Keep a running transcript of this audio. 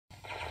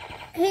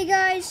Hey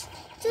guys,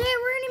 today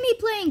we're gonna be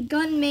playing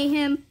Gun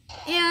Mayhem,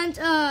 and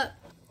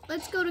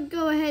let's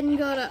go ahead and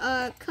go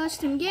to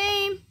custom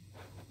game.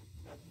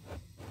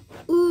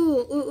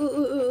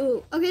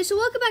 Ooh. Okay, so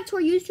welcome back to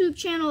our YouTube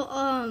channel.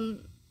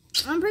 I'm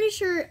pretty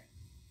sure,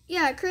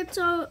 yeah,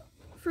 Crypto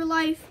for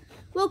Life.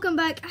 Welcome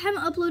back. I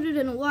haven't uploaded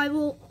in a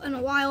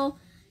while,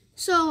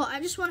 so I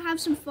just want to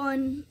have some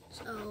fun.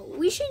 So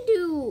we should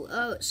do.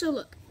 So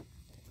look,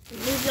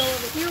 move y'all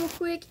over here real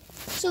quick.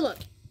 So look.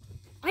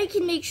 I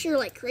can make sure,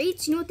 like,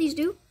 crates, you know what these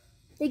do?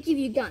 They give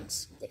you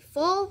guns. They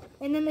fall,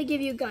 and then they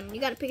give you a gun. You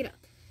gotta pick it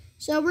up.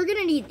 So we're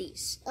gonna need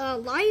these.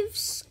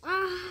 Lives?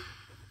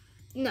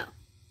 No.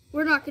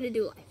 We're not gonna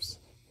do lives.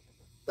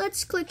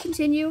 Let's click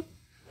continue.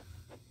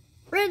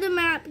 Random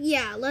map?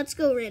 Yeah, let's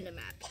go random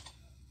map.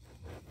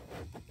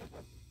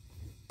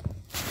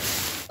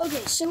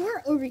 Okay, so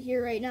we're over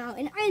here right now,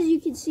 and as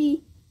you can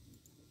see,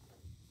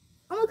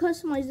 I'm gonna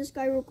customize this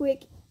guy real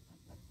quick.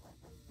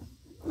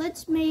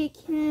 Let's make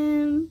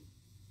him...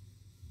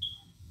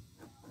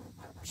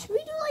 Should we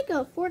do like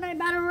a Fortnite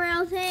Battle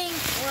Royale thing?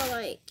 Or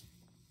like,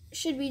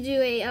 should we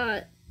do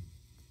a,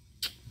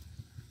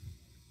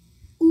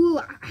 Ooh,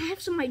 I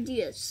have some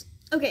ideas.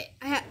 Okay,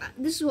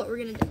 this is what we're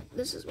gonna do.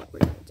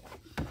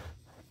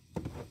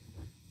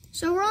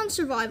 So we're on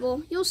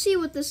survival. You'll see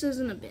what this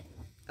is in a bit,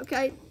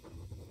 okay?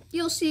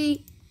 You'll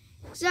see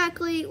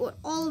exactly what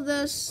all of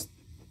this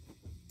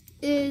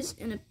is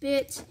in a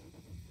bit.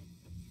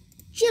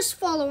 Just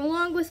follow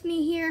along with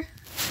me here.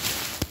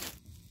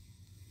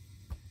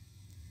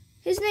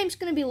 His name's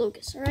gonna be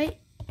Lucas,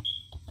 alright?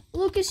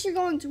 Lucas, you're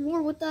going to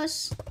war with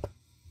us.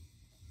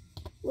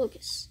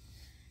 Lucas.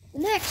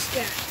 The next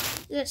guy,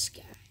 this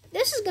guy.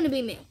 This is gonna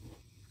be me.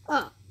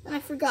 Oh, and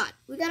I forgot.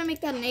 We gotta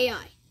make that an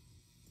AI.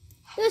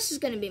 This is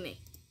gonna be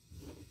me.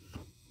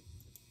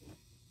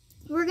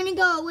 We're gonna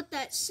go with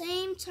that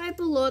same type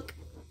of look.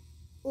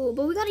 Oh,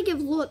 but we gotta give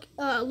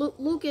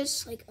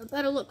Lucas like a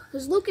better look,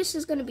 because Lucas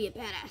is gonna be a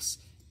badass.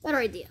 Better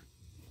idea.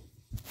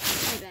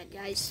 My bad,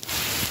 guys.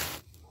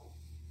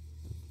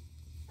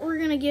 We're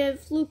gonna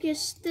give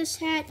Lucas this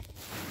hat.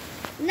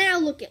 Now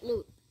look at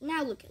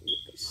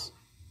Lucas.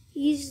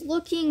 He's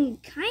looking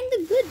kind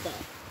of good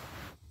though.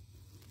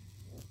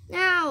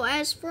 Now,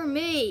 as for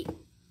me,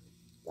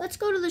 let's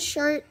go to the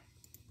shirt.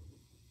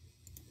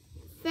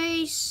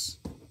 Face.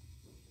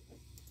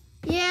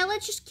 Yeah,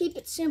 let's just keep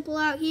it simple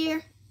out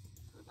here.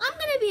 I'm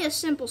gonna be a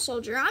simple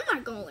soldier. I'm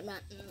not going with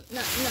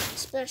nothing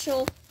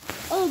special.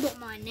 Oh, but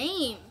my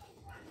name.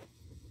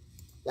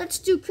 Let's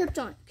do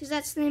Krypton, because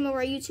that's the name of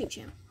our YouTube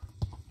channel.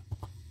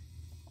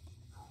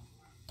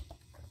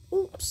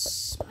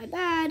 Oops, my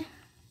bad.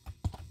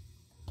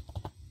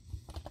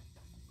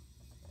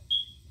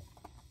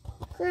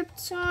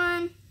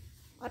 Krypton.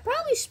 I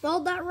probably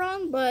spelled that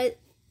wrong, but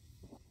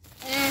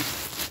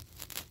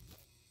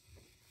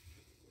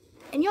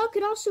And y'all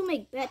could also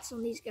make bets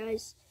on these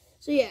guys.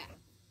 So yeah,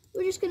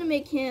 we're just gonna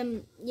make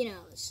him, you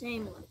know, the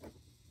same look.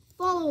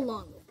 Follow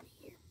along with me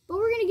here. But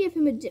we're gonna give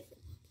him a different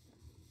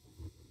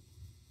look.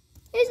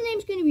 His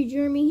name's gonna be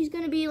Jeremy. He's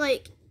gonna be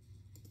like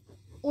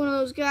one of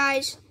those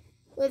guys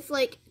with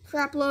like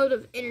crap load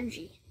of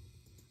energy.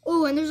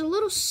 Oh, and there's a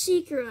little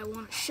secret I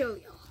want to show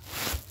y'all.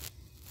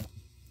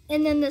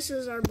 And then this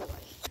is our boy.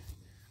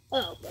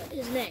 Oh, but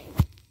his name.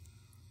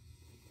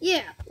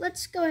 Yeah,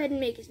 let's go ahead and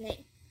make his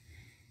name.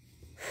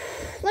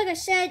 Like I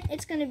said,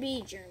 it's going to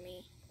be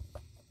Jeremy.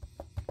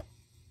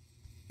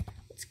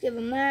 Let's give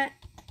him that.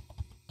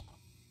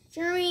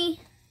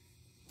 Jeremy.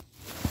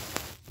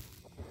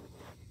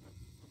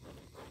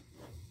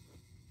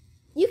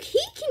 He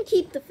can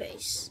keep the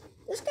face.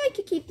 This guy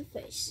can keep the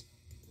face.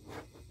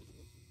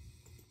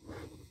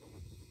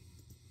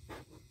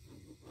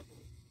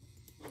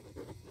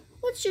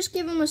 Let's just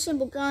give him a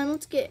simple gun.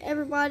 Let's get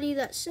everybody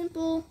that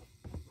simple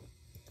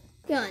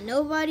gun.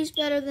 Nobody's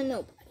better than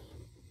nobody.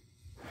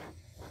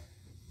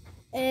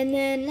 And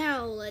then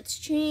now let's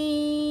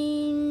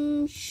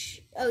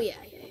change. Oh yeah,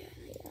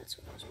 that's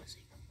what I was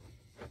missing.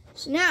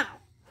 So now,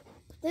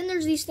 then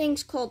there's these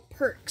things called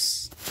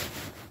perks.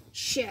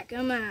 Check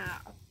them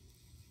out.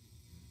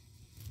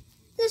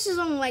 This is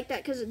only like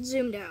that because it's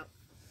zoomed out.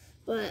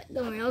 But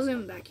don't worry, I'll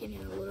zoom back in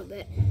a little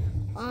bit.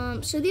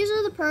 So these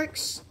are the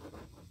perks.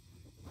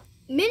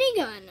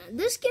 Minigun.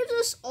 This gives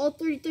us all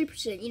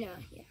 33%, you know,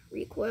 yeah,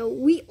 recoil.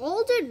 We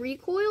all did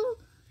recoil,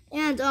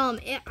 and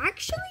it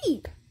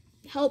actually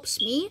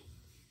helps me,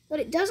 but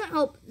it doesn't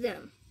help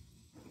them.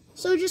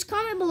 So just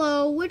comment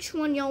below which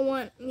one y'all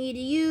want me to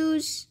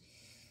use.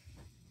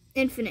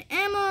 Infinite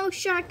ammo,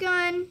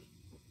 shotgun,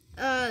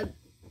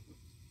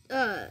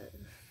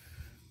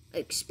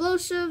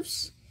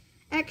 explosives,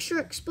 extra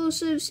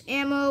explosives,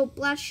 ammo,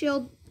 blast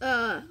shield,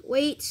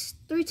 weights,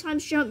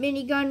 3x jump,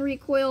 minigun,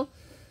 recoil,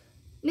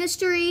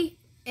 mystery,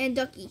 and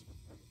ducky.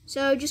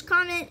 So just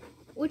comment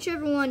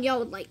whichever one y'all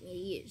would like me to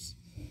use.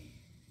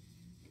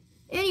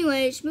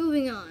 Anyways,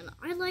 moving on.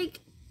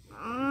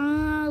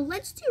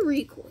 Let's do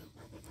recoil.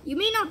 You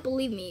may not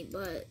believe me,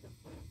 but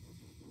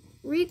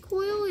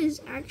recoil is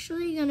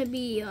actually gonna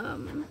be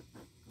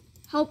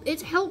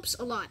it helps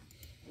a lot.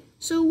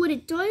 So what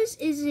it does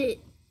is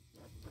it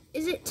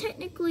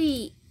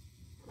technically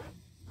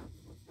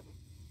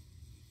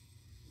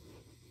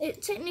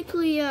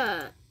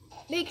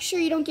makes sure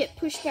you don't get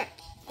pushed back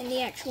in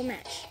the actual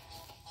match.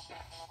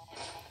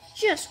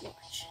 Just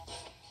watch.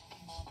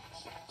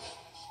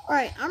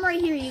 Alright, I'm right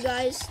here, you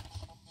guys.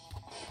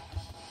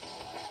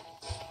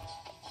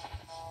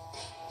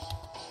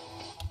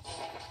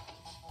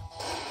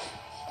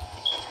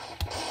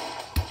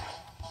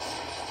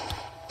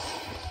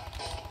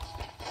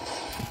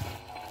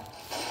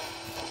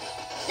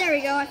 There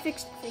we go, I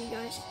fixed it for you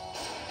guys.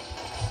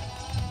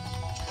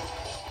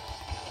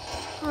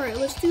 Alright,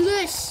 let's do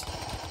this.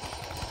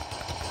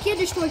 Can't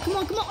destroy, come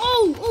on, come on.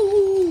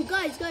 Oh,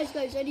 guys,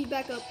 I need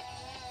backup.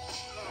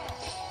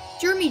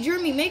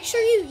 Jeremy, make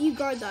sure you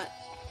guard that.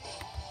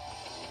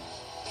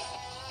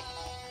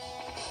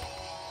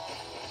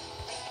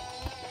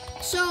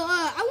 So,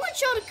 I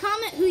want y'all to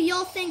comment who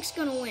y'all think's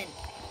gonna win.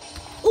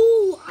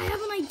 Oh, I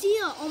have an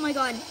idea. Oh my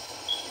god.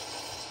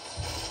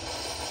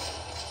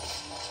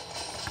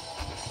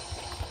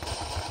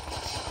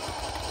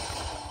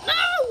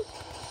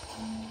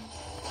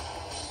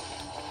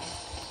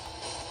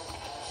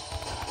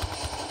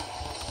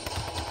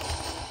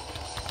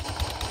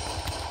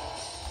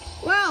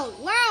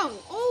 Wow,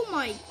 oh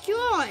my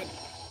god.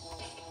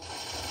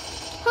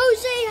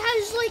 Jose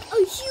has like a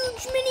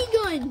huge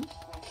minigun.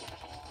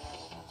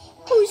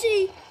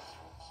 Jose.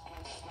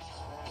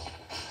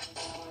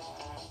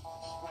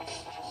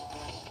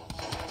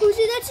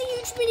 That's a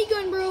huge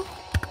minigun, bro.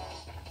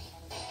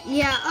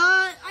 Yeah,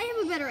 I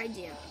have a better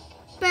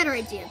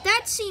idea.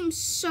 That seems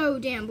so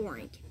damn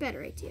boring.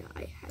 Better idea.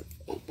 I have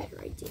a better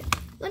idea.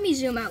 Let me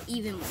zoom out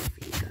even more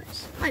for you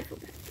guys. I feel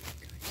bad for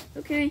you guys,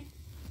 okay?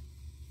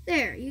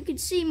 There, you can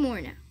see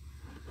more now.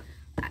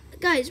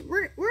 Guys,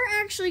 we're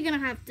actually gonna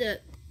have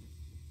to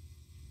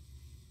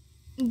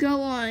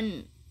go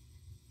on.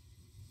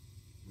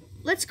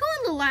 Let's go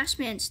on the last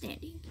man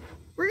standing.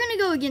 We're gonna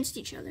go against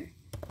each other.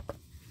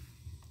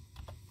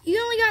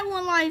 You only got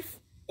one life.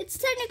 It's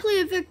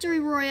technically a victory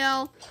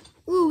royale.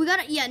 Ooh, we got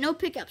it. Yeah, no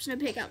pickups. And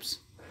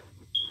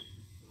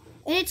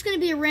it's gonna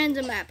be a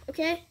random map,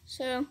 okay?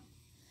 So,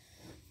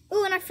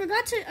 oh, and I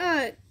forgot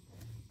to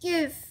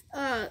give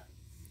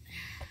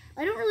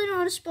I don't really know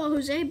how to spell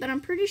Jose, but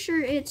I'm pretty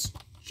sure it's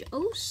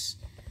Jose.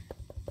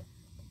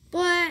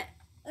 But,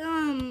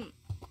 I'm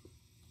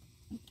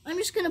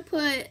just gonna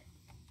put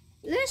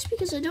this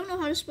because I don't know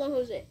how to spell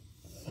Jose.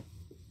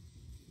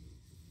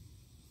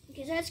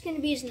 Because that's gonna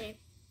be his name.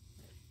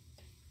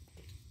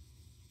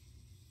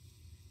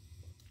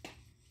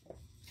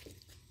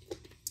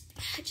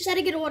 I just had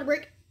to get a water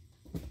break.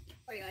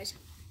 Alright, guys.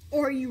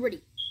 Are you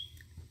ready?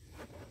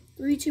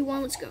 3, 2,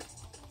 1, let's go.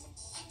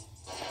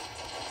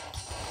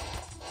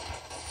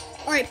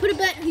 Alright, put a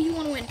bet who you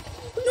want to win.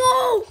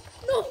 No!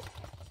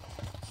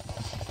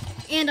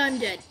 And I'm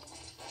dead.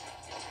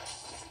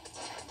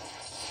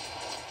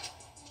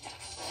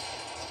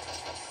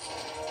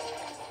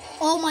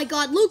 Oh my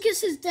god,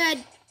 Lucas is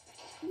dead.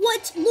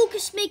 What?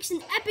 Lucas makes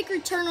an epic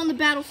return on the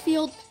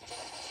battlefield.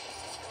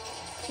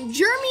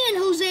 Jeremy and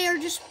Jose are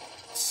just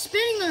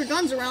spinning their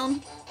guns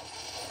around.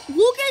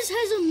 Lucas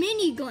has a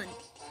minigun.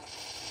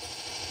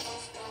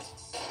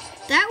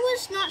 That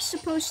was not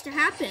supposed to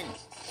happen.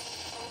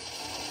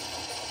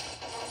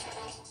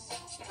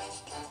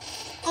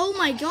 Oh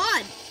my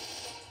god.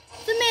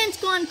 The man's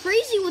gone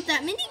crazy with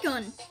that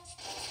minigun.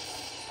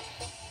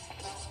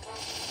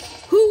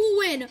 Who will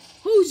win?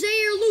 Jose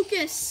or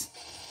Lucas?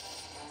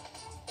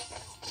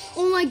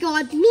 Oh my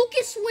god,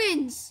 Lucas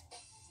wins.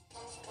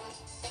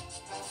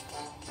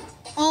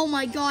 Oh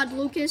my god,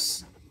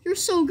 Lucas. You're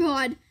so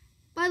good.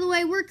 By the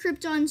way, we're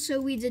Krypton, so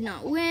we did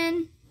not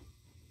win.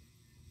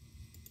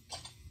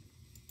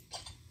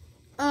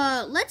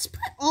 Let's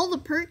put all the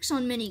perks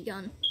on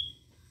minigun.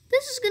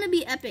 This is gonna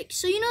be epic.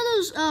 So you know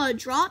those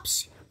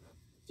drops?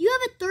 You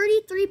have a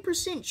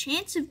 33%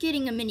 chance of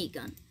getting a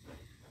minigun.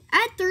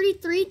 At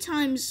 33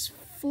 times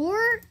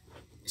 4,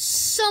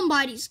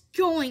 somebody's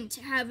going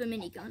to have a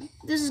minigun.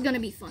 This is gonna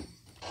be fun.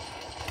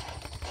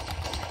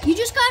 You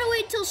just gotta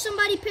wait till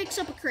somebody picks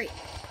up a crate.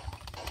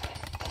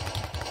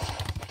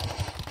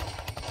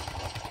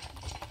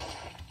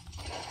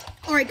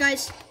 Alright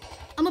guys,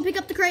 I'm gonna pick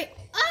up the crate.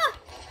 Ah!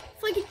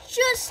 If I could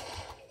just...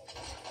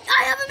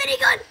 I have a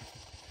minigun!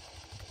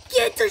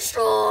 Get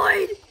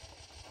destroyed!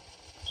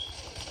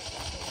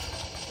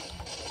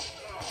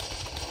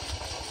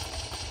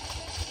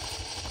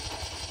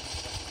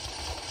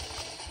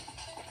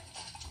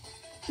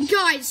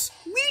 Guys,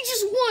 we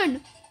just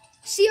won!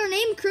 See our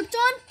name,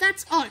 Krypton?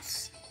 That's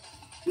us.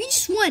 We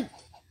just won.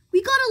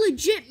 We got a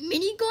legit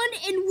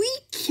minigun and we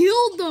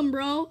killed them,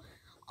 bro.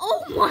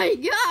 Oh my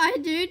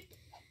god, dude.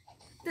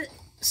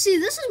 See,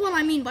 this is what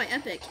I mean by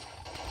epic.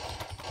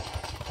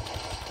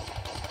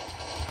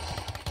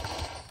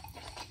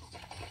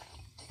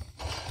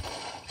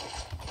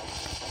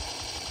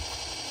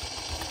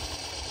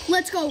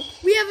 Let's go.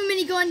 We have a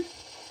minigun.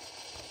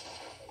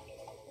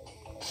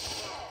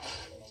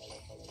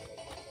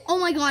 Oh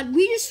my god,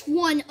 we just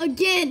won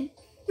again.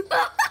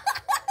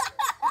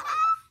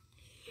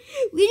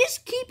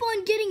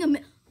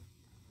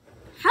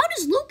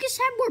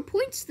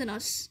 points than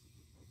us.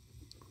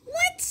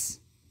 What?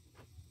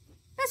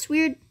 That's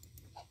weird.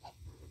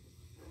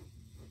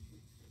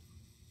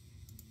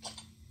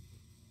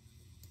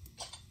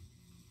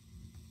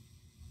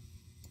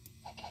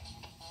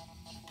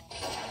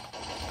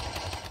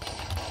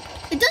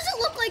 It doesn't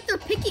look like they're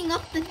picking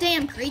up the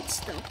damn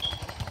crates, though.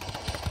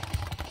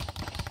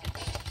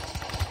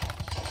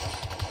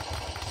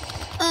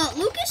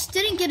 Lucas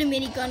didn't get a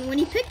minigun. When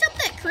he picked up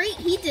that crate,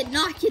 he did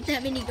not get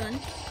that minigun.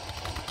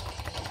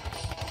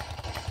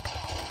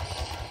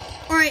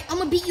 Alright, I'm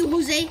gonna beat you,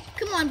 Jose.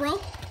 Come on,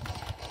 bro.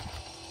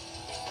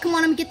 Come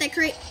on, I'm gonna get that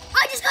crate.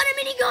 I just got a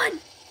minigun!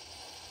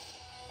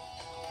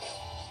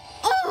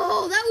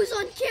 Oh, that was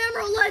on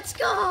camera. Let's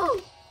go!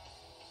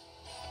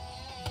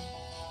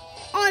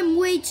 I'm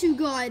way too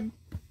good.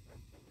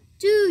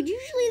 Dude,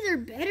 usually they're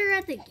better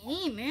at the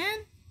game,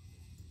 man.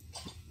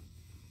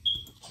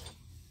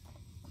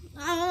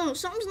 I don't know,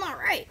 something's not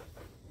right.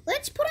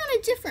 Let's put on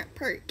a different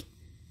perk.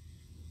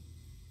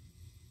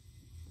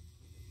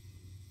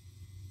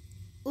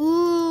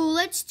 Ooh,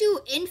 let's do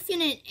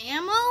infinite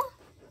ammo.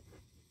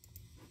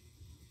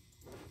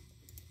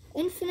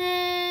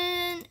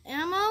 Infinite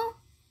ammo.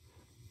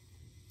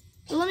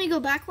 So let me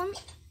go back one.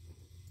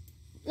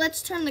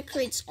 Let's turn the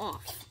crates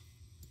off.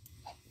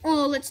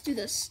 Oh, let's do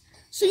this.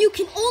 So you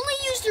can only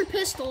use your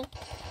pistol,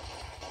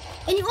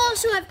 and you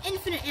also have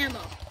infinite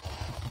ammo.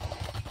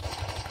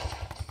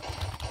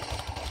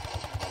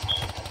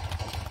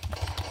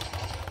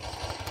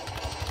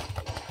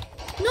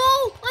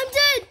 No, I'm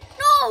dead.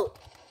 No.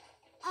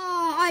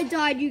 Oh, I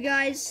died, you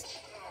guys.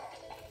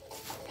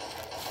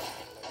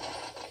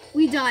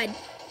 We died.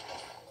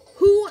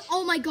 Who?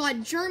 Oh my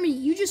God, Jeremy,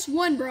 you just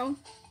won, bro.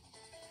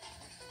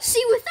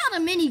 See, without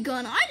a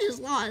minigun, I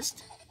just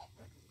lost.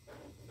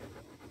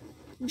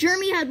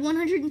 Jeremy had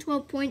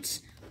 112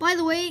 points. By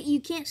the way, you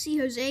can't see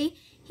Jose.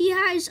 He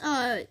has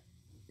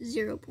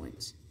 0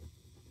 points.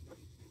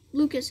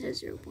 Lucas has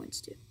 0 points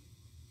too.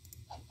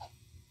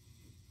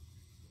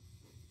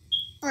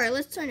 Alright,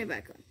 let's turn it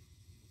back on.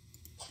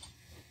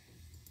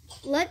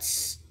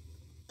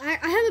 I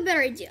have a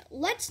better idea.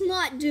 Let's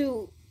not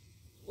do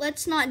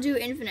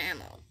infinite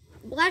ammo.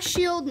 Blast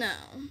shield, no.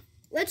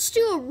 Let's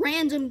do a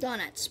random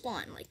gun at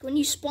spawn. Like when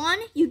you spawn,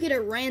 you get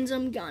a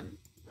random gun.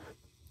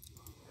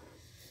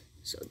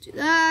 So do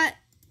that.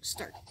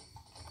 Start.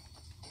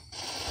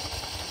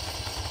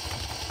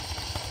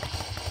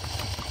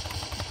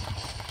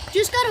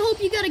 Just gotta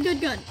hope you got a good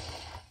gun.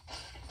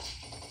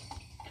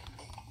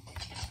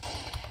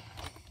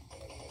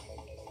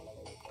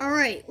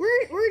 Alright,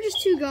 we're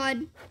just too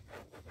god.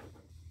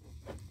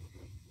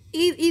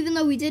 Even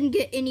though we didn't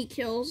get any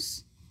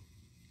kills,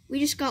 we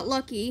just got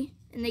lucky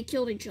and they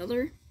killed each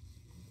other.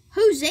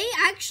 Jose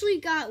actually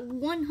got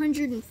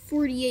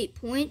 148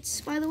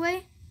 points, by the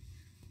way.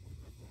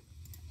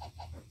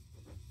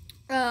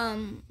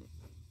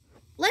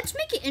 Let's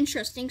make it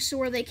interesting so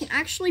where they can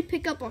actually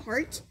pick up a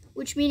heart,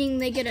 which meaning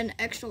they get an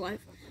extra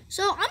life.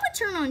 So I'm gonna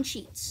turn on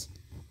cheats.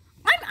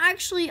 I'm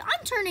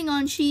turning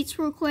on cheats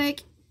real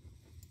quick.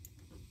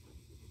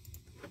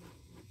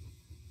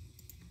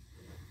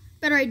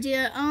 Better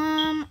idea.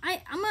 I'm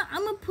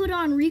gonna put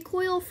on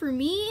recoil for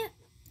me.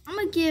 I'm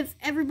gonna give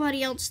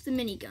everybody else the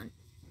minigun.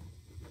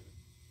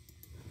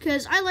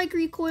 Because I like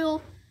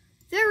recoil.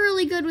 They're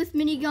really good with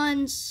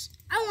miniguns.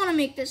 I want to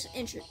make this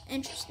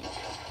interesting.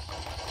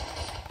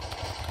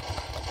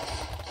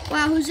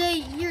 Wow,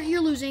 Jose,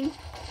 you're losing.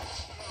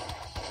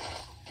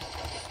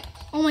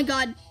 Oh my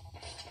God.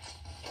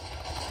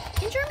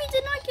 And Jeremy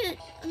did not get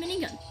a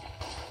minigun.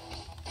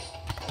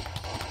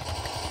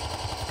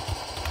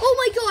 Oh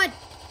my God.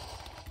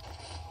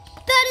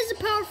 That is a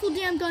powerful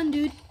damn gun,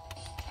 dude.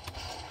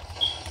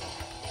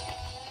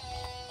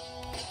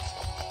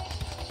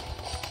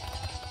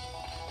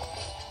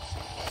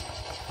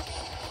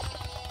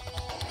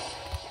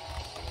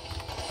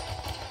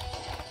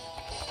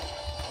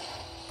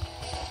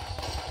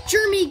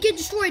 Jeremy, get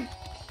destroyed.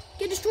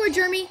 Get destroyed,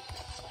 Jeremy.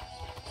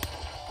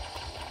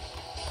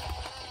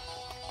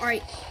 All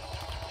right.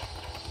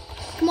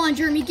 Come on,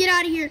 Jeremy, get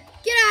out of here.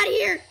 Get out of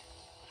here.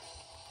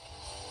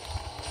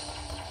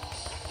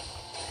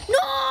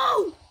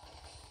 No!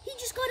 He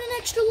just got an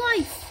extra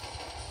life.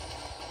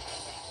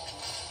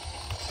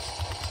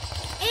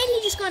 And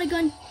he just got a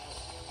gun.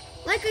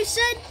 Like I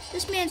said,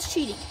 this man's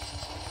cheating.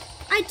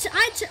 I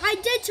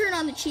did turn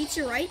on the cheats,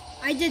 you're right.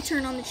 I did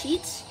turn on the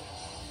cheats.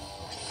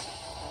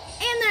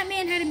 And that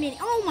man had a mini.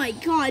 Oh my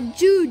God,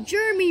 dude,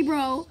 Jeremy,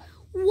 bro.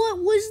 What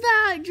was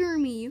that,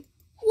 Jeremy?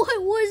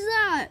 What was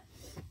that?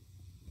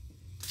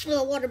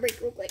 Oh, water break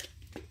real quick.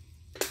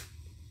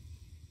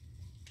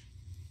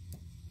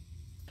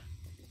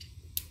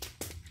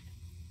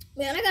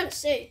 Man, I gotta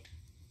say,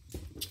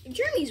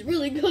 Jeremy's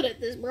really good at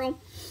this, bro.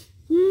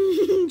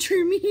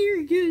 Jeremy,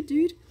 you're good,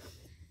 dude.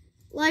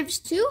 Lives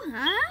 2?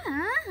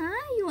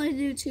 You want to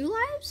do 2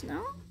 lives?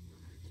 No?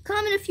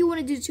 Comment if you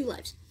want to do 2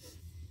 lives.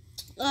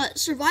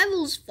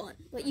 Survival is fun,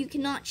 but you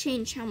cannot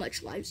change how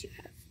much lives you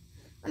have.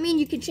 I mean,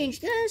 you can change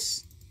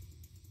this,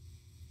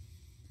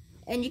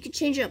 and you can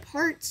change up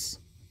hearts.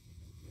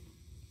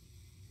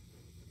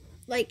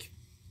 Like,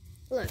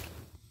 Look.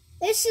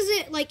 This is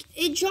it. Like,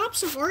 it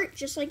drops a heart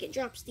just like it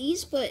drops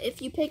these, but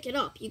if you pick it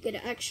up, you get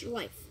an extra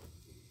life.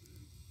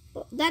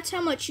 But that's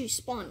how much you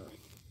spawn with.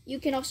 You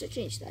can also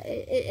change that.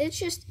 It's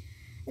just,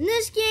 in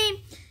this game,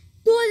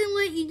 doesn't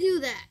let you do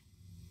that.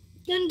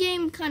 Gun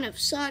game kind of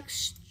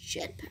sucks.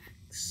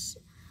 Jetpacks.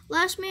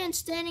 Last man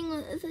standing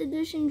with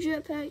addition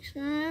jetpacks.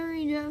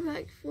 Every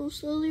jetpack full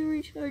slowly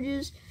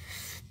recharges.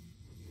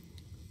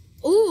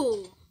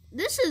 Ooh,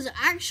 this is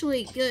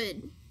actually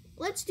good.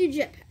 Let's do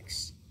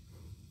jetpacks.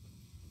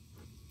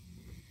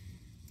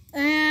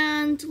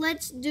 And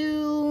let's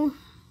do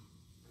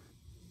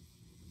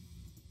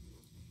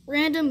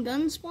random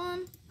gun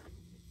spawn.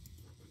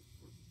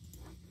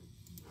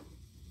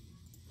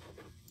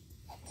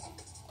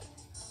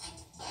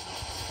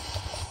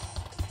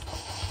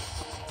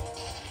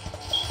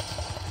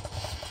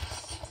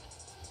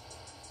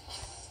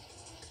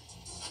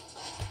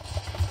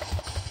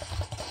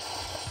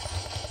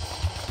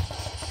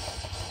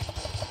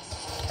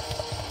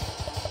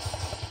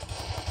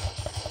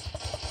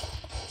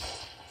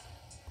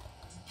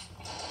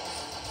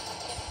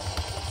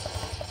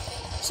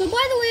 So by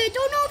the way, I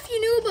don't know if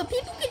you knew, but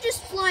people can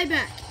just fly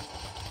back.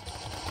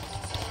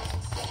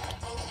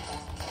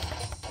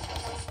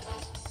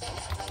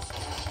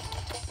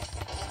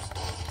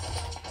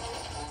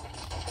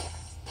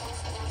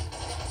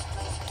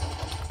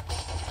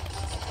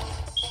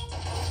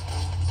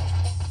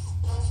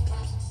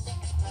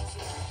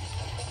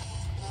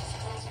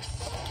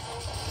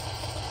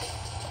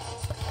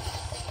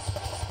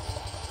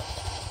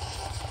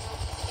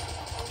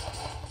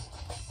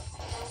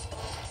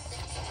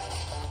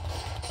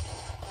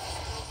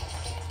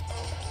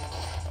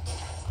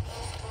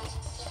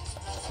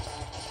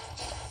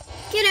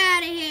 Get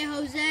out of here,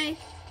 Jose.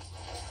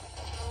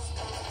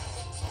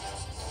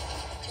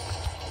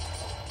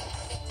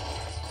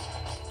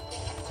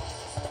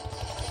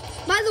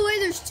 By the way,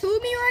 there's two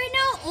of me right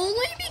now,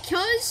 only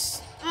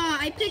because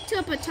I picked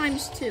up a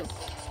 ×2.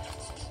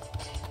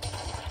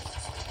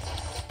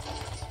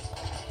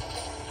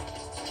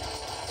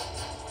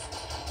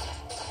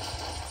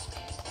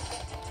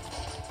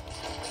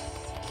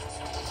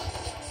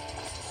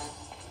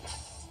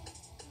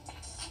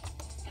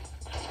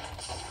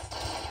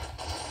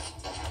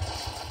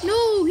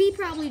 No, he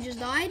probably just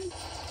died.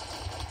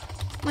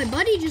 My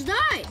buddy just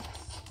died.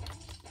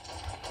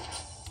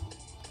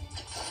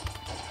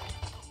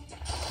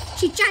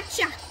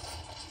 Chichacha.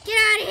 Get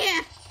out of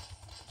here.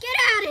 Get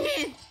out of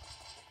here.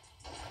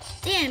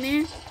 Damn,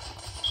 man.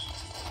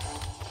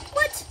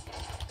 What?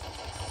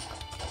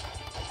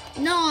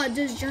 No, it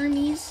does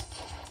Jeremy's.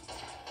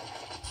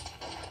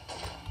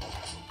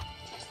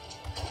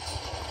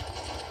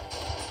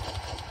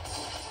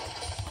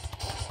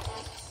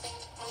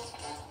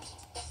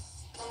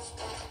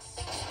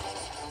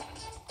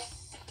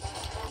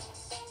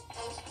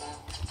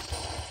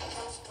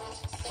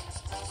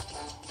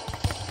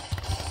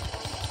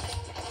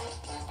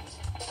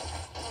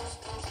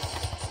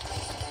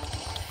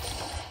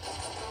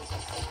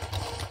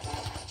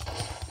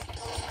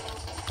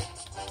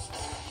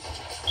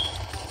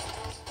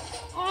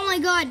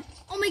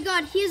 Oh my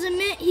god, he has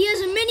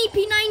a mini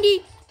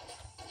P90.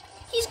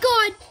 He's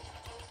gone.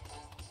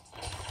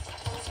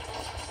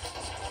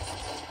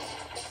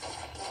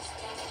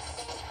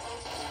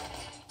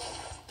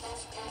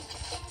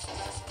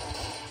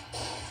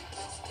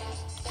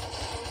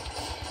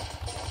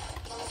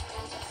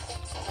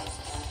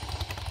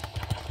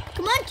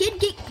 Come on, kid,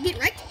 get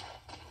wrecked.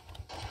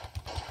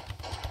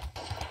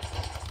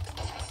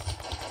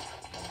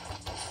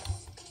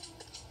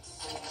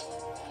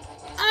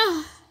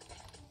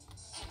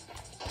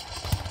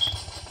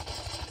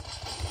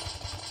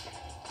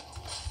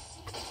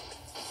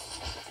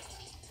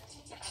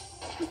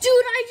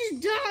 Dude, I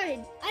just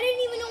died. I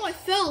didn't even know I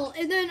fell.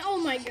 And then, oh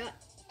my god.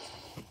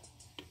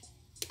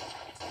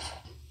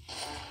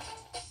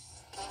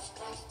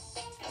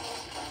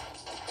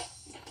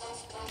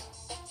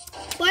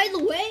 By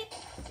the way,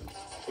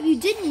 if you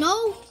didn't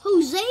know,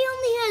 Jose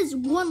only has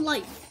 1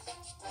 life.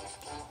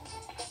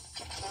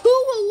 Who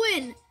will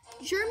win,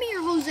 Jeremy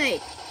or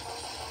Jose?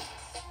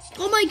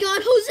 Oh my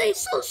god,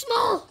 Jose's so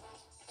small.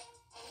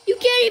 You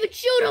can't even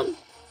shoot him.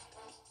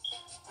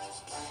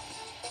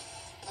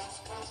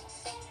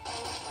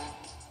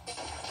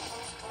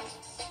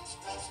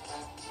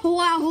 Oh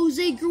wow,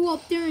 Jose grew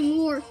up during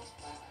war.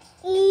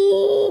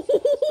 Oh!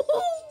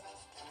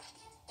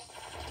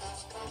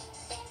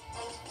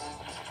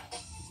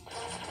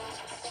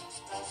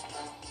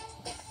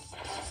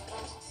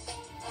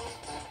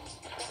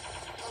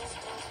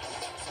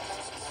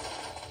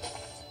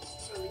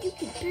 Bro, you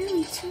can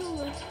barely tell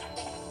her.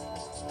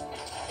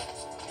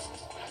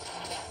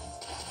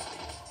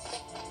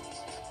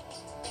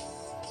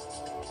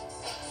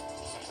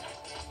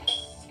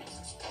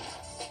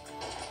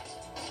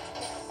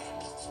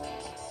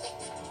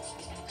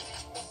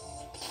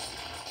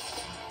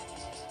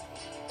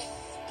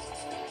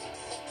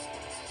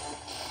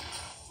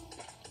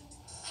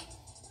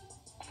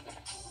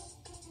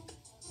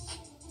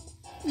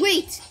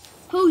 Wait,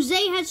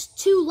 Jose has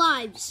 2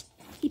 lives.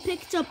 He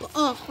picked up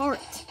a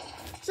heart.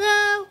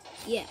 So,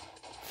 yeah.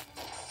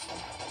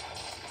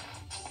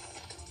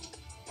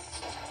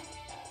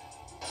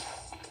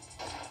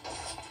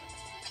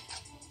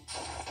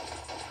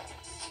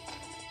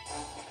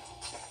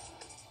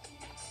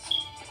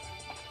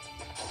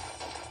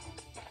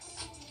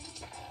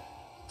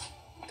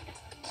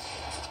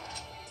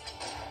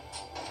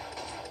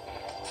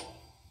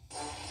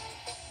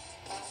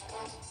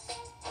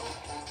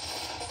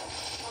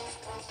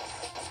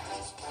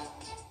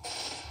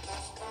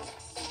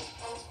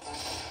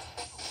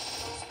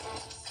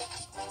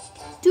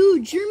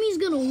 Dude, Jeremy's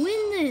gonna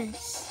win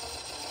this.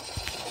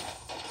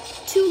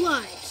 2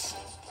 lives.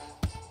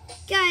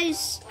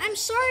 Guys, I'm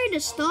sorry to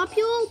stop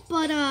y'all,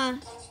 but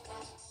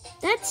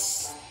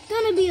that's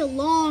gonna be a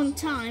long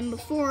time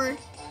before...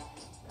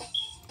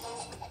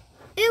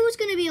 It was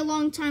gonna be a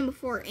long time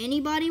before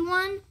anybody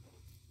won.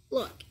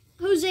 Look,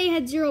 Jose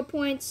had 0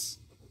 points.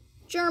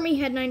 Jeremy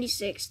had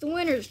 96. The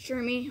winner's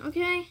Jeremy,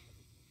 okay?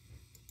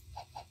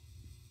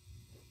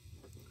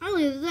 I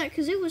leave that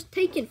because it was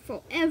taking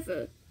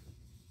forever.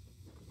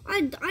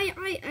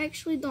 I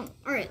actually don't.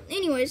 Alright,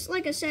 anyways,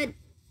 like I said,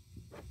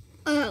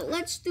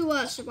 let's do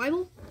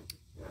survival.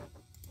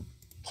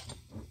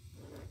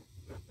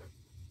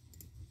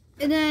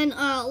 And then,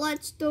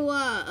 let's do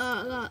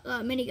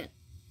minigun.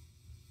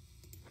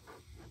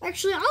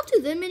 Actually, I'll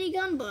do the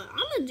minigun, but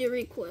I'm gonna do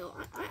recoil.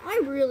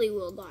 I really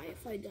will die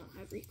if I don't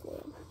have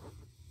recoil.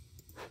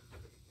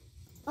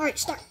 Alright,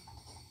 start.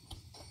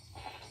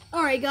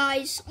 Alright,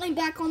 guys, I'm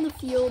back on the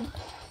field.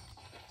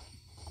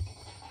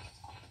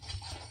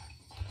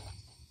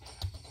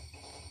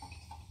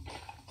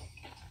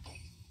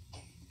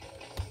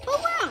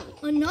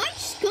 A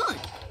nice gun.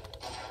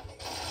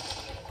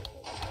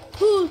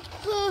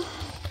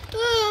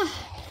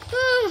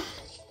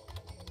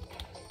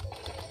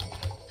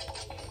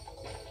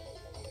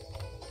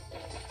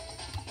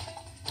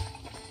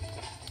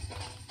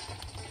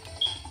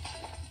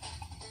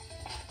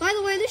 By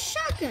the way, this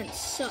shotgun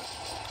sucks.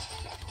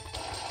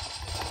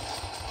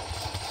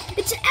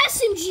 It's an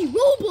SMG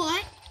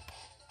robot.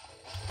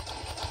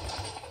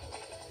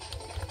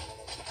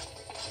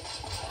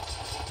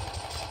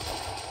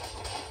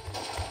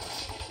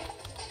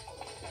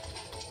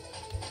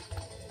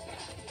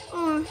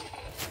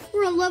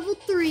 We're on level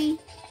 3.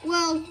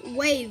 Well,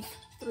 wave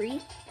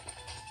 3.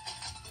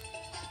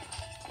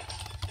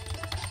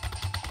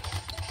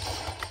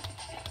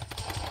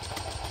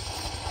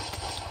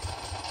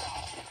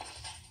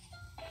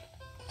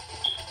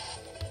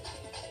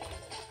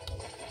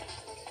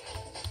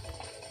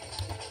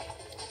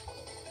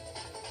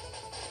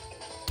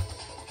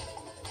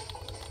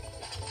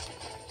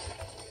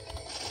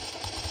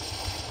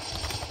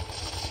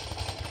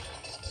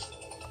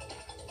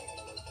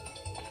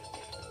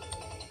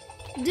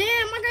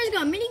 Damn, my guy's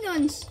got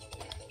miniguns.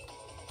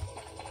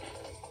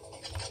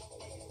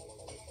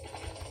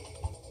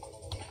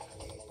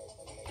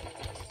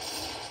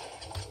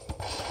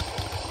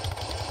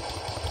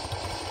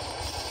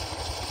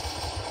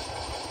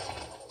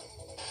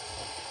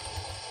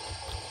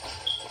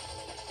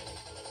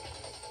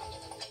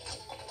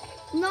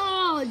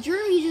 No,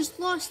 Jeremy just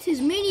lost his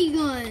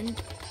minigun.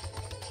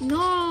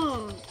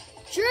 No.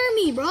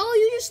 Jeremy, bro,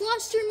 you just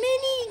lost your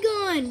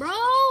minigun, bro.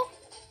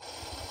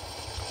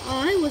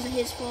 Oh, it wasn't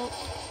his fault.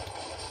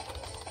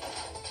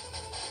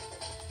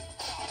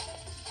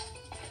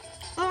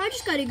 Oh, I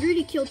just got a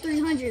greedy kill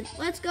 300.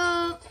 Let's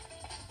go.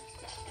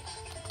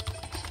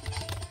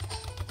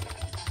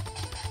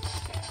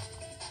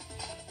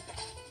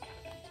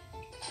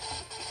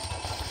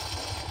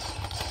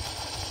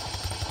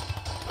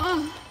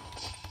 Oh.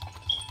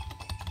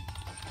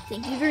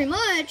 Thank you very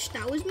much.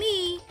 That was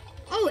me.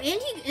 Oh,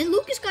 and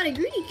Lucas got a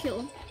greedy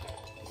kill.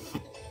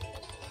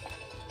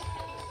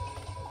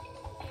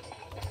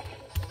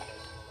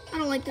 I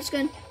don't like this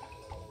gun.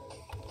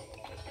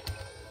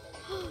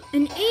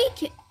 An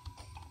AK.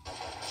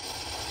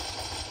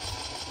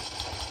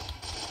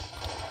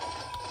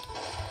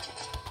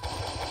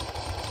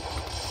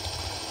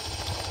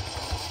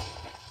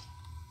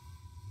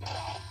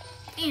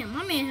 Damn,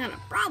 my man had a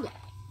problem.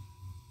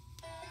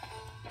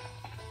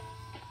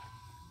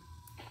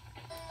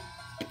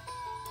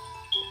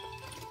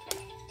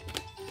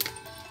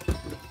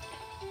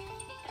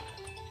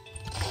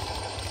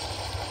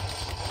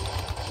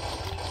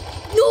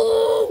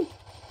 No!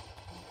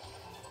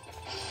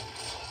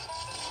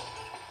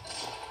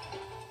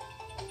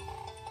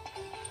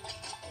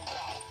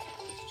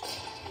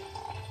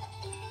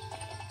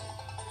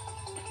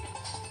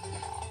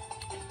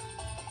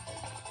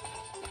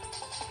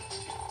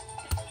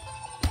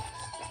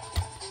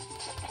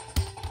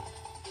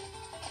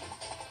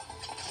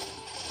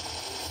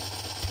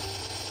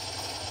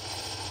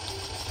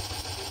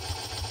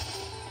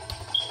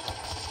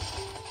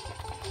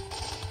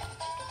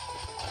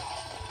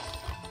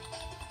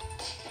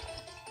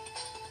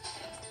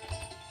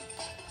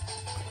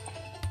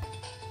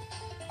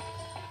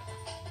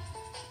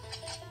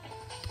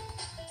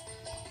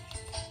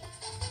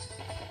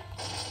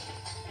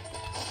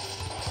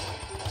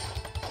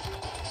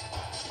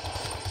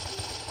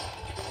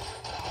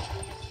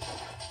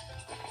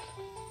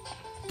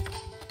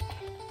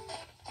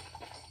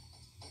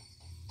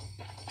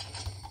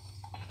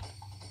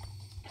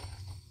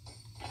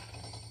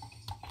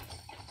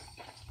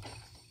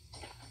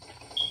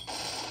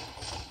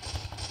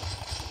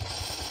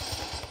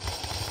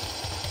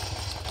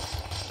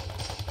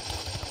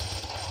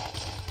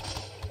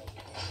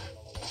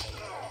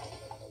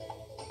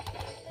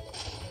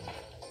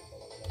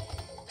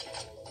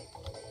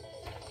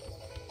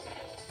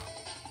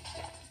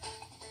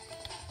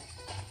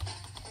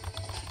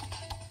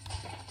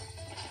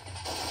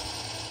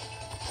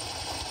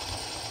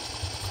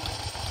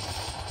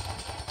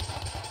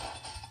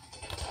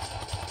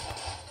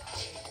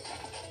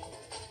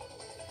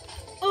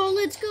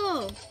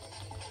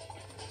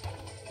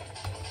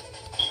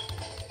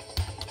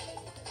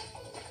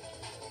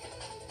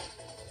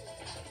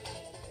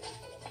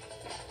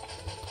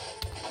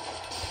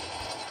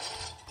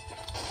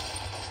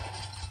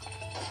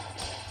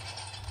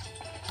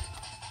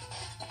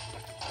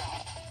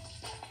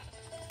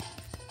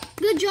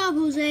 Good job,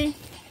 Jose.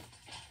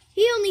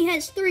 He only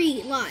has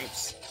 3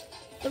 lives.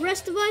 The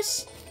rest of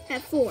us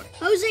have 4.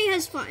 Jose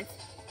has 5.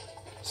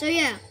 So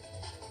yeah,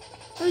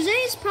 Jose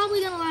is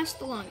probably gonna last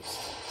the longest.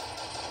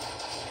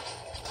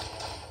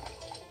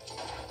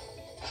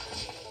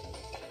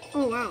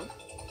 Oh wow.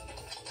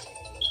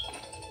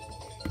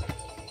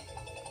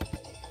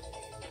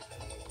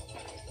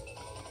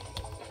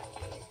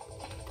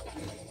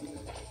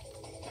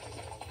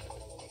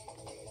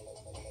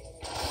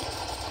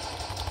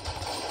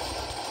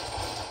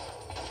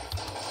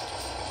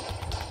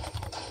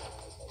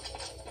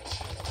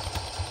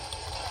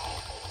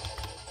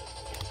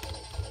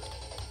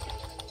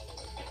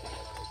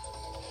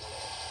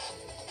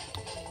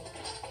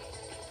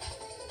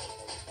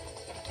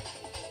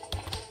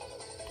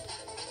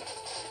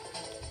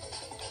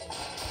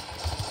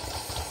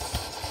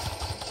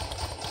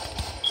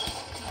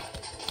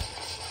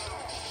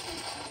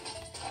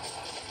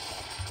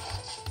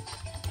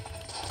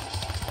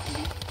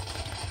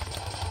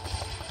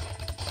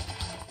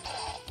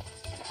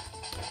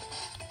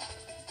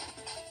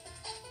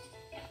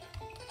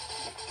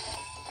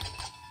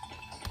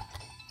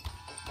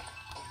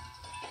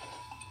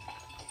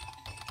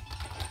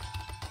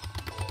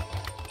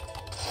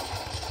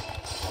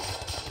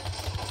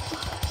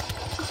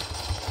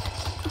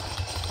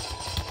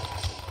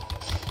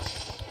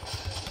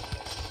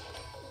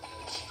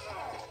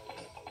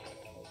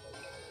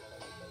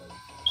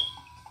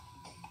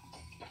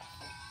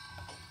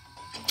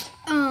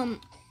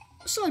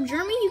 So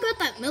Jeremy, you got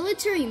that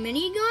military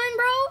minigun,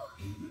 bro?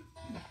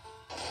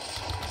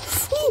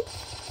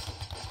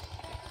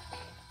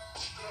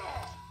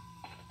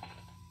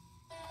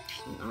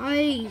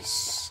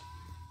 Nice.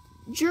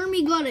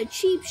 Jeremy got a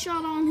cheap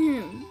shot on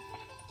him.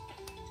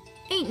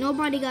 Ain't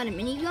nobody got a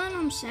minigun.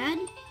 I'm sad.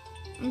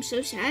 I'm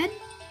so sad.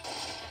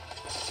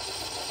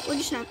 What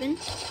just happened?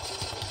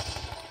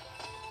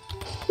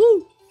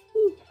 Woo!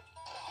 Woo!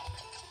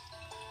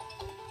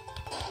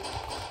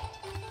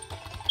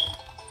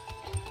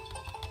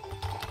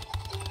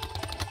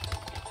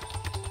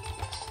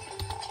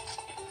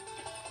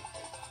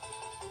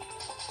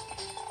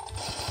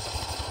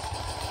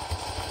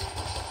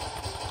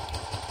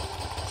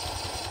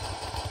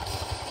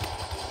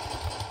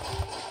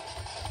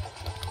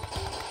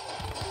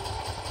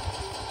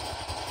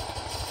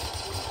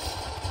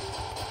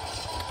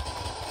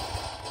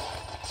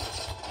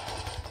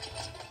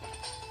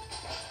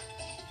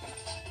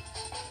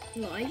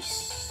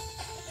 Nice.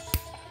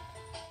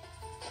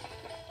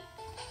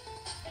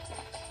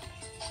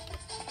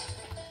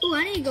 Oh,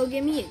 I need to go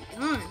get me a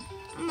gun.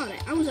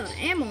 I was out of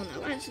ammo on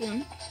that last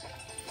gun.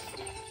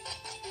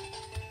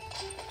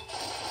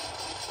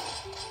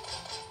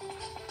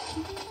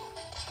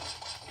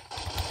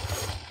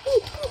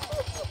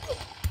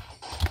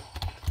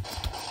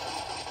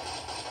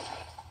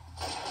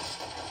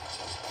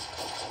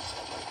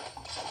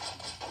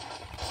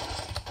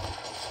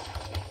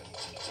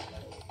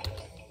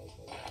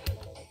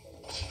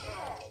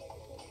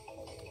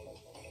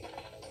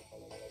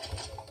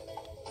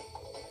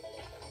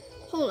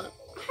 Hold up,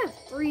 I have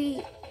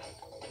 3.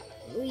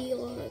 I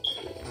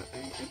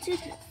did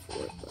have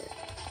 4, but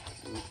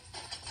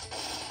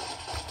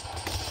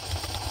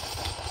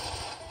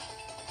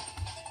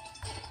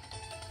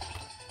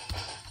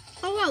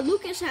oh wow,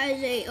 Lucas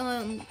has a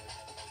oh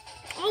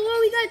wow,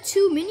 we got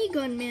 2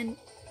 minigun men.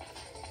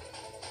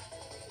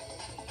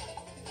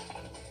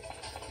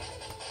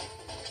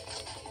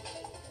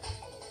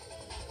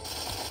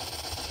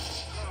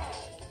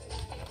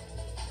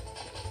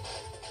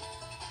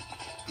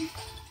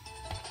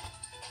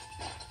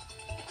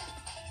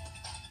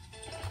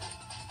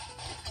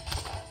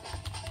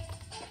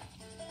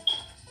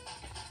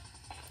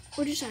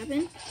 What just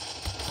happened?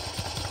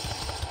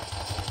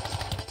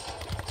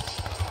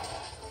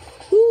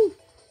 Woo!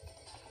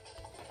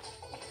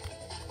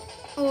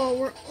 Oh,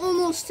 we're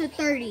almost to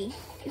 30.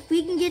 If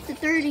we can get to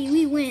 30,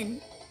 we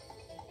win.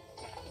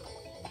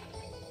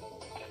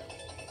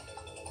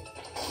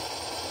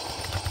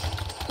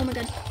 Oh my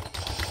god.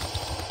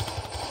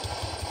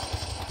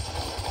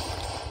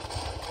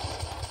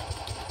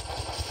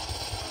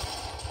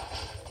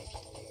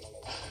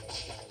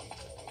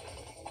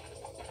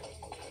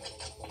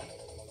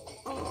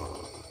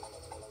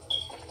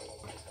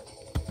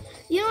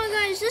 You know what,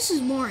 guys? This is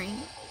boring.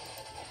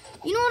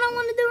 You know what I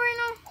want to do right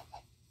now?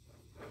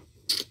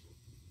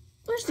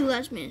 Let's do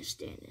last man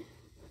standing.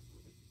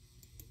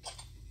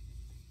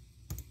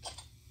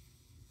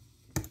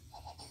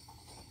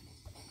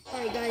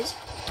 Alright, guys.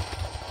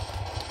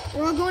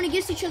 We're all going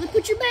against each other.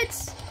 Put your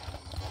bets.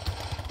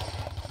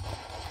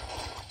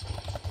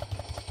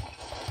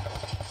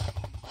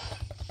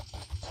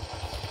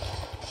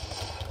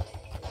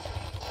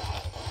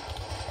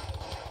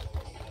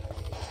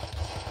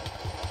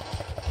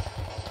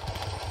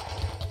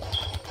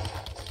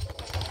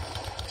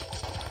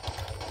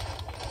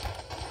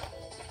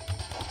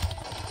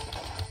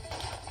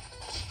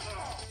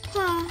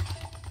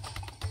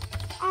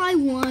 I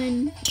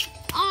won.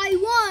 I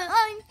won.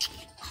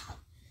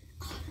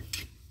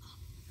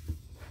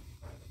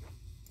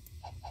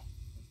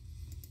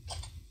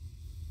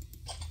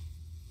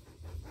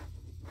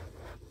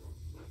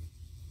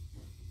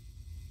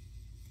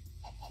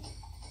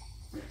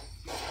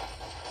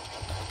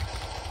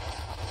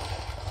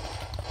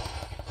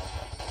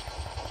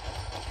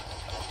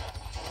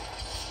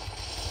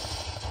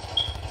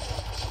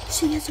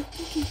 She has a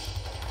fucking...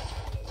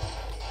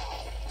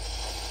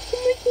 Oh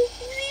my god,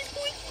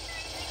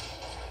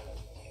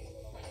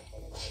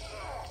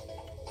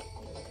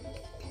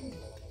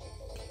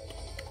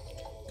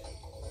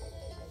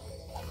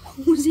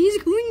 Jose's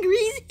going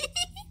crazy.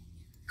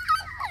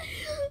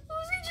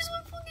 Jose just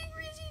went fucking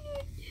crazy,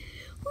 dude.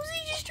 Jose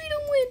just straight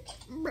up went,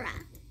 bruh.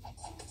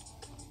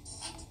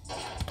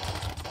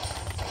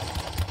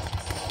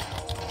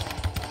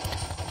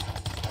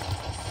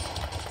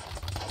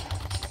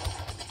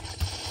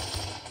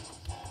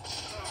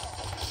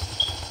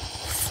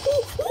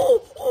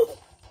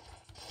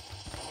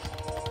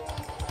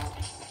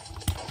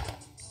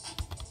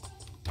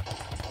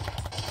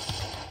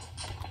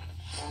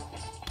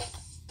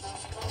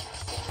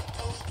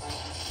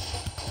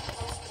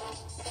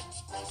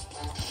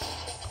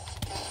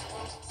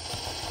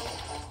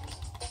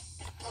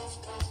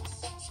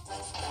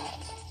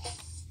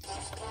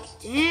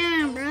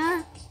 Damn,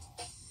 bruh.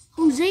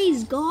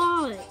 Jose's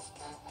gone.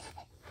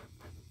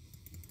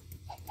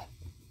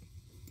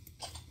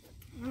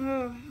 I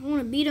want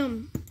to beat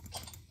him.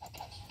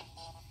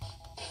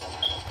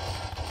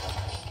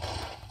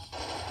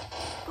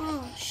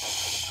 Oh,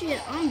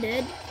 shit. I'm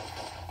dead.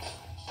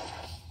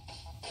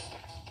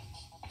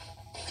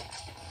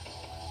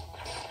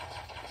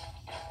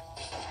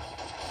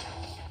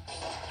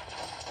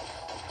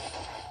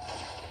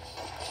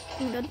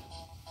 I'm dead.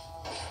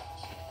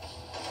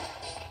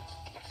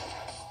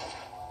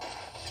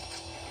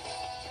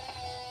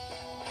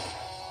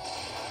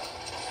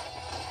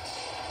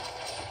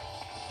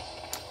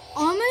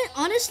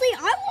 Honestly,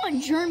 I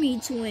want Jeremy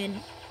to win.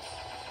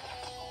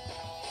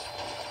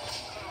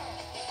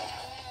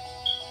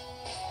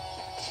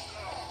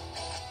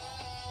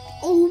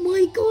 Oh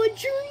my god,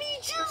 Jeremy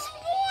just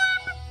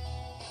won!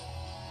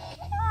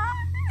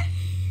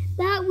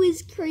 That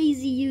was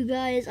crazy, you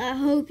guys. I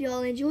hope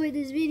y'all enjoyed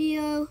this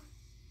video.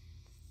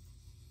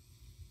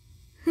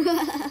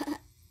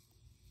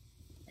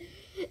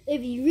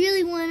 If you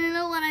really want to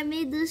know what I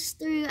made this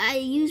through, I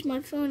used my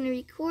phone to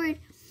record.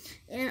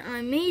 And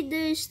I made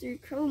this through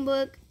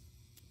Chromebook.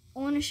 I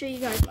want to show you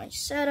guys my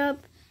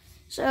setup.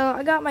 So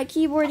I got my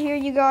keyboard here,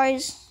 you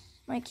guys.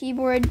 My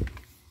keyboard.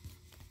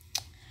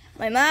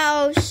 My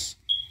mouse.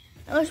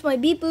 There's my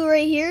Beepoo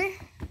right here.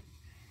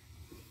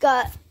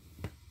 I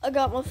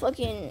got my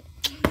fucking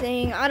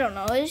thing. I don't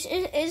know.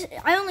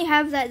 I only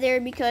have that there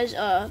because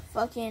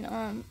what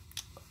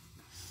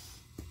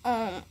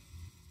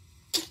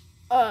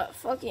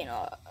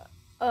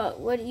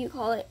do you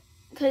call it?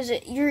 Because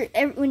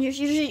when you're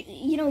usually,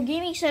 you know,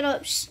 gaming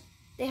setups,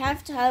 they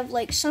have to have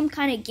like some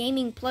kind of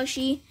gaming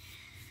plushie.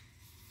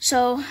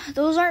 So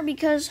those aren't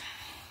because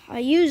I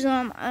use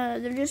them.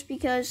 They're just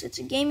because it's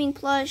a gaming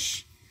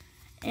plush,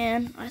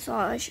 and I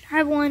thought I should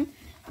have one.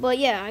 But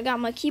yeah, I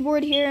got my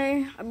keyboard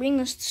here. I bring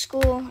this to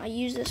school. I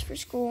use this for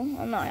school.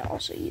 And I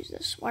also use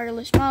this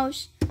wireless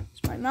mouse.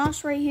 It's my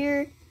mouse right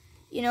here.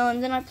 You know,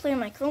 and then I play on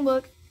my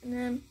Chromebook. And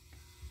then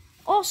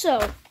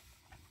also,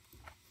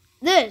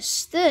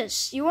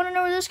 this, you want to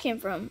know where this came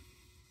from?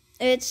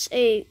 It's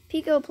a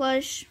Pico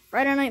plush,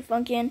 Friday Night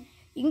Funkin'.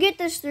 You can get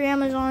this through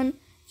Amazon.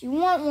 If you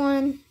want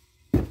one,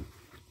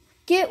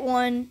 get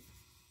one.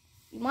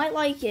 You might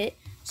like it.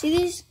 See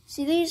these?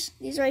 See these?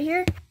 These right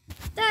here?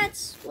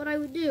 That's what I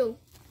would do.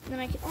 And then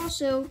I could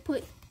also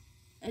put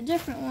a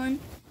different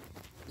one,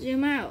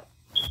 zoom out.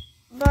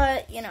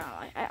 But, you know,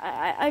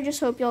 I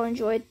just hope y'all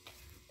enjoyed.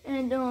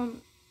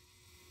 And,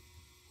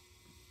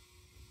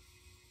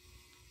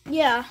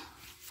 yeah.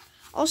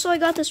 Also, I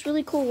got this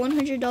really cool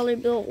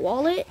 $100 bill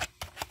wallet.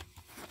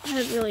 I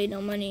have really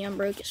no money. I'm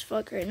broke as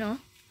fuck right now.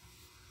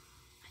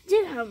 I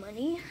did have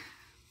money,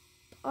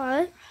 but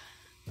I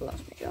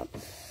lost my job.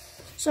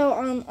 So,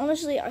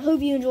 honestly, I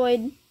hope you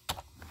enjoyed.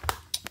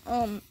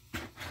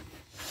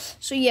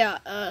 So yeah,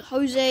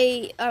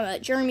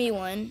 Jeremy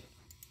won.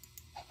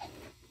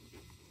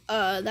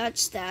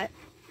 That's that.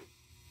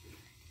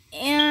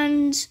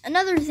 And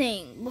another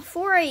thing,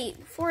 before I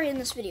end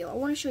this video, I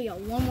want to show y'all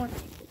one more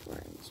thing before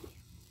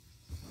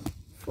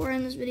I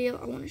end this video.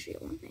 I want to show you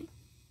one thing.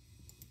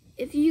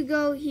 If you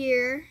go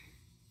here,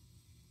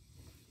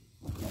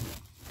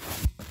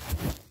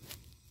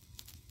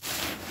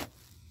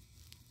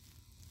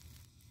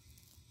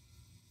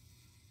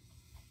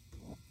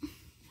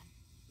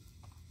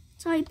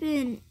 type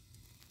in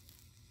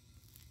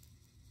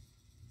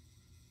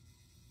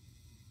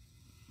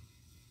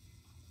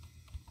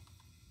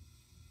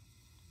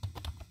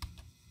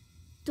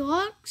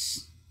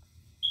Docs,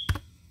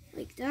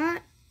 like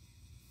that.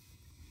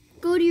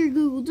 Go to your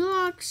Google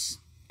Docs,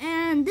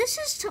 and this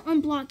is to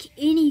unblock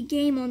any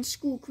game on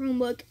school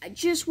Chromebook. I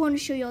just want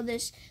to show y'all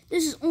this.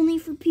 This is only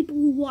for people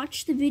who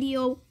watched the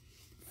video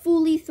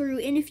fully through,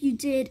 and if you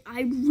did,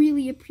 I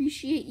really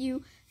appreciate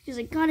you, because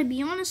I gotta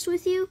be honest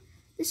with you,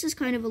 this is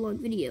kind of a long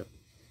video.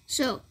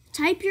 So,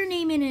 type your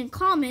name in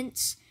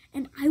comments,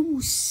 and I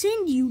will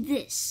send you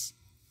this.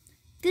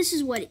 This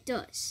is what it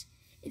does.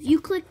 If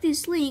you click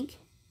this link,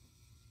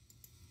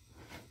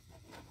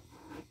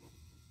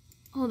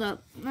 hold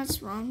up,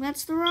 that's wrong.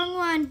 That's the wrong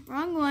one.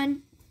 Wrong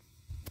one.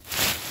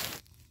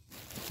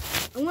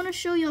 I want to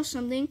show y'all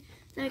something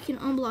that can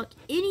unblock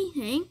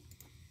anything.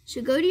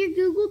 So go to your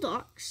Google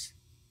Docs.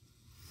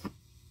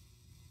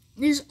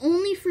 This is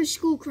only for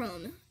School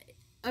Chrome.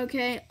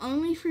 Okay,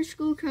 only for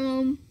School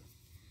Chrome.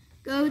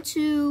 Just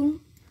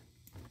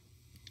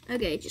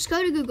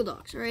go to Google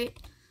Docs, alright?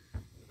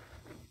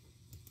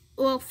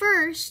 Well,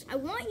 first, I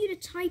want you to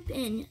type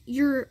in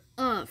your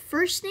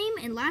first name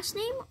and last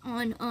name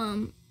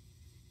on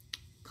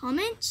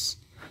comments,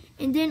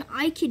 and then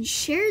I can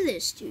share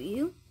this to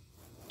you.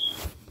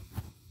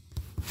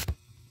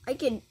 I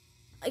can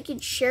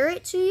share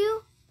it to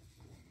you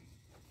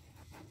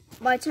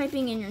by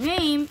typing in your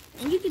name,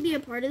 and you can be a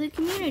part of the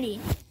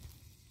community.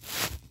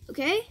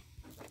 Okay?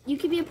 You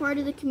can be a part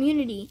of the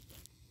community.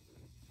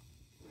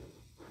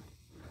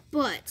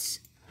 But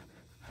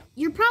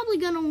you're probably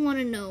going to want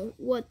to know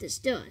what this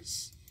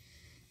does.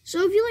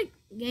 So if you like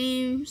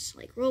games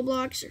like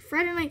Roblox or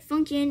Friday Night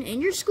Funkin'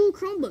 and your school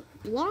Chromebook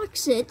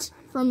blocks it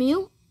from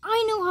you,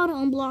 I know how to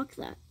unblock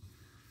that.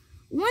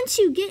 Once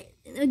you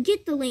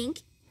get the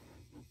link,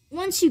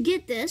 once you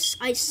get this,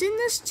 I send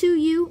this to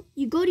you,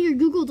 you go to your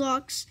Google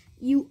Docs,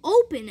 you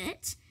open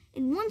it,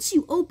 and once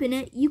you open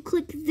it, you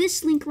click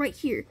this link right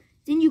here.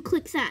 Then you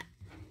click that.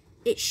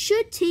 It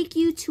should take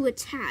you to a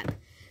tab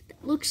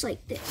that looks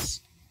like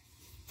this.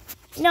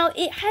 Now,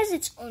 it has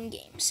its own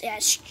games. It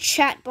has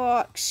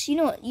Chatbox. You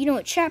know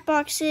what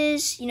Chatbox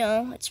is. You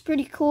know, it's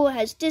pretty cool. It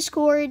has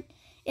Discord.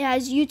 It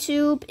has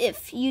YouTube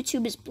if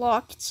YouTube is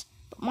blocked.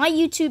 But my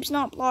YouTube's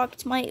not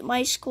blocked.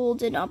 My school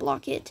did not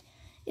block it.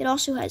 It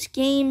also has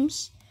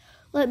games.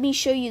 Let me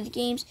show you the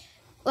games.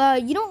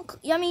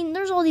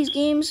 There's all these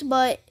games,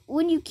 but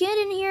when you get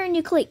in here and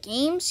you click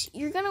games,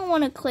 you're going to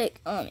want to click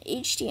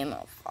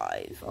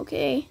HTML5,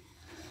 okay?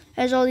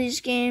 Has all these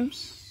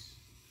games.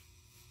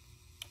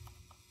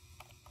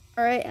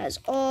 Alright, has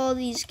all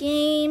these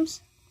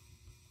games.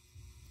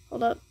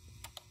 Hold up.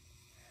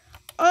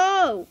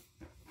 Oh!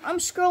 I'm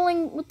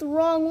scrolling with the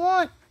wrong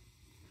one.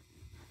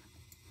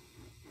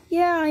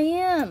 Yeah, I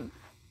am.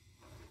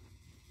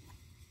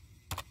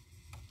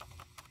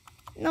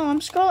 No,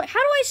 I'm scrolling. How do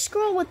I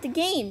scroll with the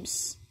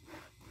games?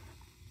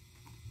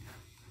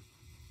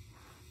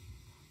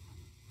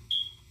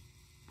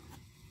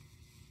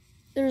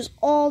 There's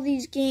all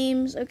these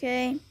games,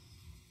 okay?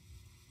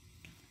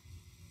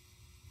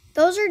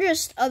 Those are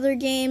just other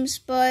games,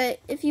 but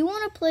if you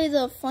want to play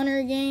the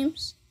funner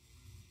games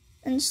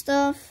and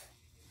stuff,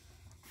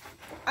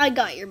 I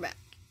got your back.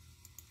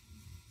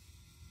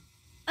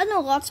 I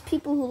know lots of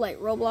people who like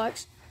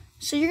Roblox,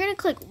 so you're going to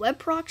click web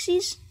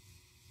proxies.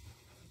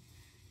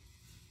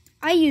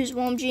 I use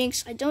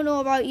WOMJinx. I don't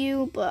know about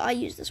you, but I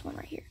use this one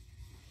right here.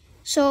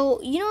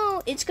 So, you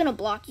know, it's going to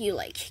block you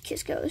like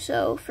Kisco.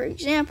 So, for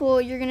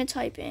example, you're going to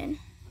type in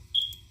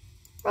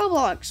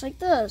Roblox like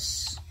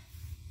this.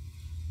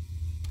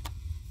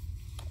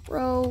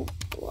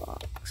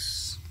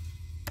 Roblox.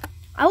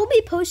 I will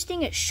be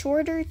posting a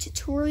shorter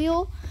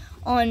tutorial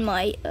on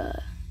my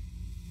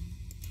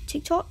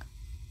TikTok.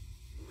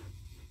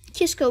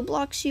 Kisco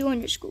blocks you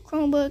on your school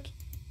Chromebook.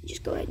 You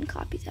just go ahead and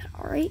copy that,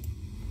 alright?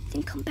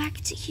 Then come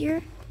back to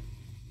here.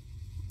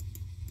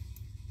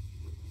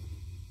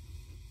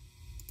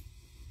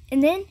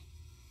 And then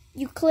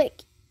you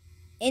click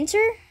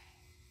enter.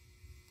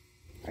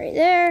 Right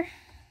there.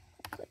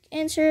 Click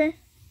enter.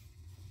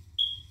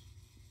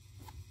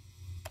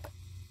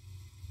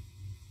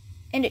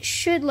 And it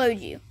should load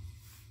you.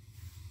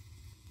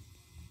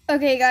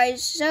 Okay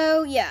guys,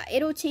 so yeah,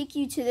 it'll take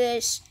you to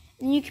this,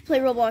 and you can play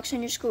Roblox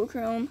on your school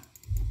Chrome.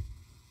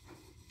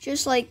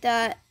 Just like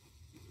that.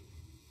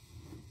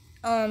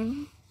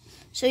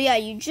 So yeah,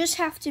 you just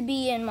have to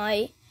be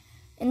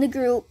in the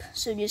group.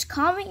 So just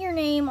comment your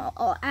name,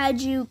 I'll add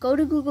you, go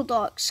to Google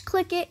Docs,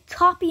 click it,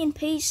 copy and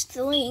paste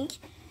the link.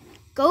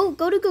 Go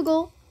to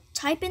Google,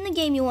 type in the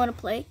game you want to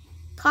play,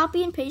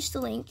 copy and paste the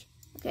link,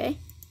 okay?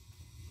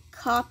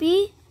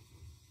 Copy.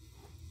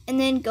 And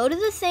then go to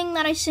the thing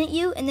that I sent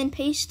you and then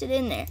paste it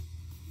in there.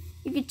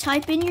 You could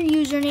type in your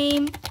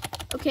username,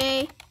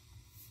 okay?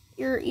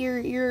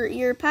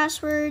 Your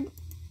password.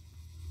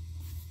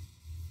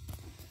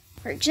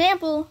 For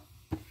example,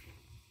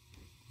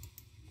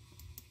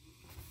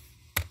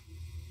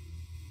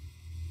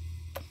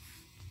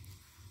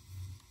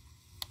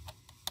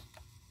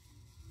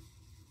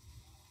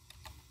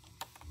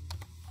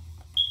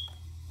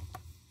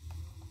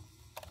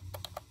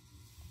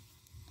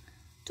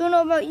 don't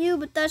know about you,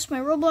 but that's my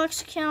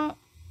Roblox account.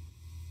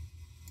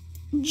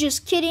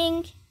 Just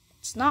kidding.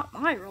 It's not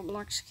my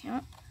Roblox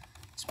account.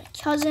 It's my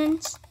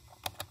cousin's.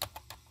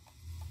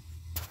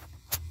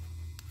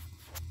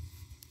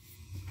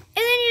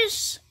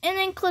 And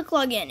then click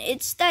login.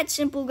 It's that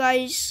simple,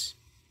 guys.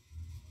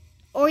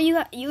 Or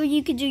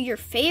you could do your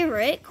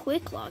favorite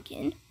quick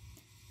login.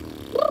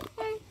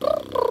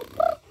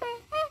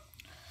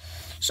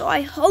 So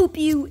I hope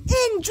you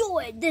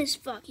enjoyed this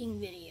fucking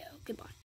video. Goodbye.